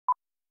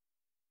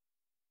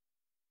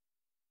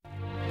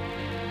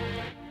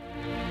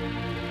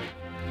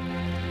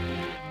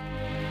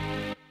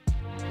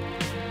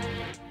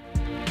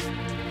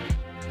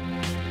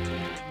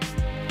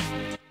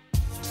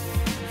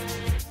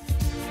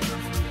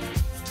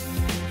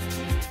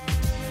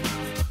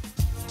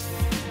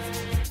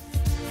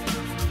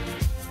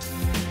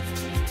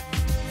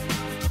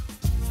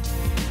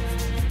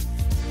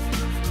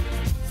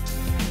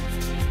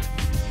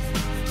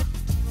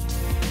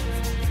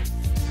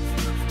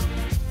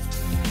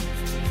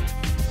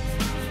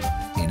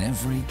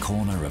every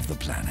corner of the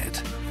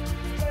planet.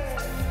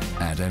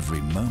 At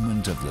every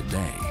moment of the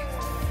day,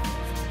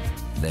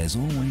 there's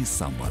always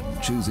someone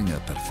choosing a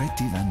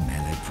Perfetti Van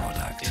Melle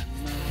product.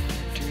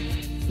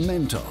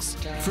 Mentos,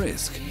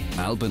 Frisk,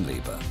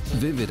 Alpenliebe,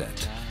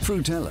 Vivident,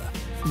 Frutella,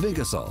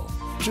 Vigasol,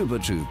 Chupa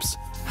Chups,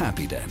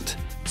 Happy Dent.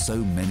 So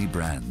many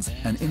brands,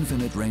 an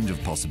infinite range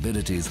of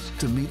possibilities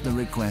to meet the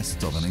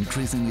requests of an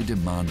increasingly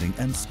demanding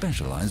and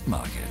specialized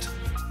market.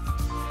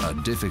 A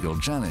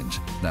difficult challenge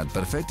that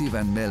Perfetti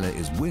Van Melle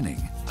is winning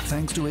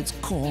thanks to its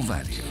core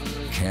value,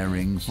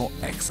 caring for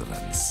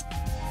excellence.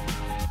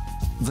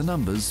 The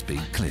numbers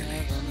speak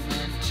clearly.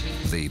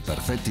 The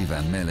Perfetti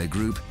Van Melle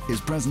Group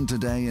is present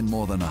today in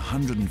more than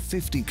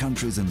 150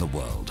 countries in the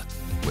world,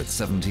 with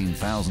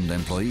 17,000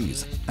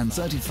 employees and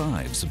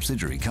 35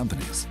 subsidiary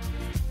companies.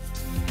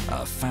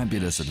 A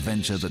fabulous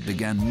adventure that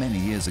began many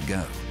years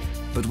ago,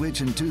 but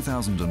which in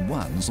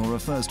 2001 saw a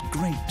first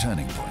great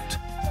turning point.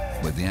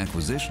 With the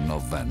acquisition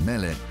of Van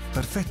Melle,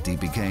 Perfetti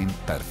became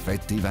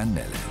Perfetti Van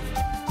Melle.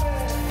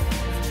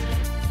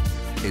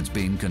 It's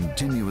been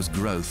continuous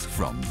growth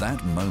from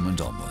that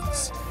moment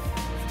onwards.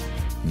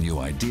 New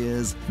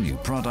ideas, new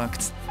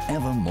products,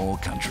 ever more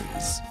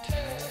countries.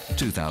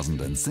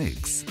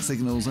 2006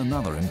 signals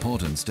another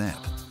important step.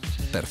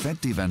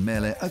 Perfetti Van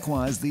Melle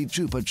acquires the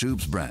Chupa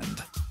Chups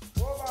brand,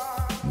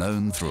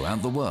 known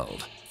throughout the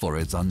world for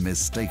its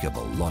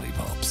unmistakable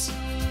lollipops.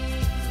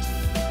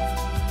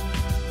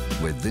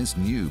 With this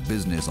new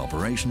business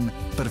operation,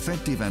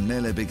 Perfetti Van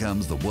Melle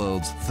becomes the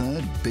world's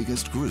third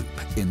biggest group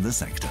in the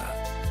sector.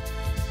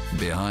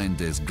 Behind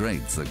this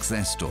great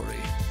success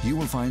story, you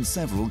will find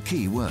several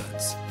key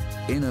words: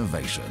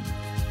 innovation,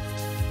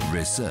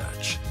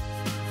 research,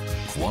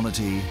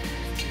 quality,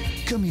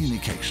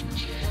 communication.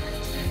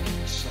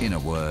 In a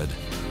word,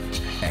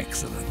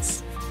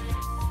 excellence.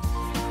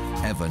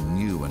 Ever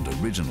new and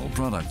original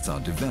products are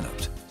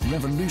developed,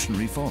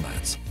 revolutionary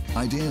formats,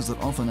 ideas that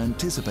often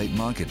anticipate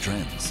market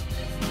trends.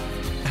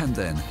 And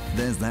then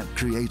there's that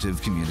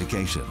creative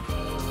communication.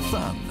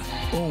 Fun,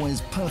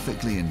 always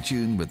perfectly in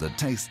tune with the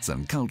tastes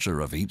and culture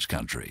of each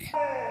country.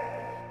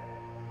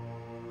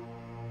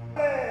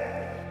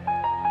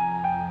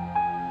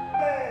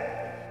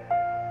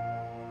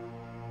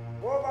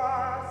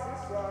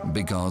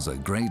 Because a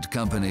great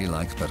company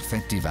like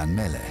Perfetti Van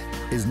Melle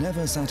is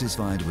never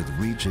satisfied with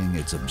reaching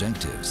its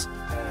objectives,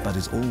 but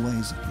is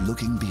always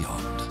looking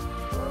beyond.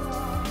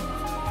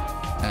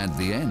 At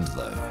the end,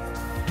 though,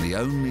 the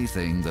only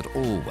thing that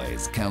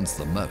always counts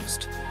the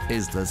most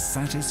is the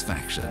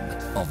satisfaction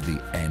of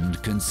the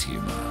end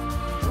consumer.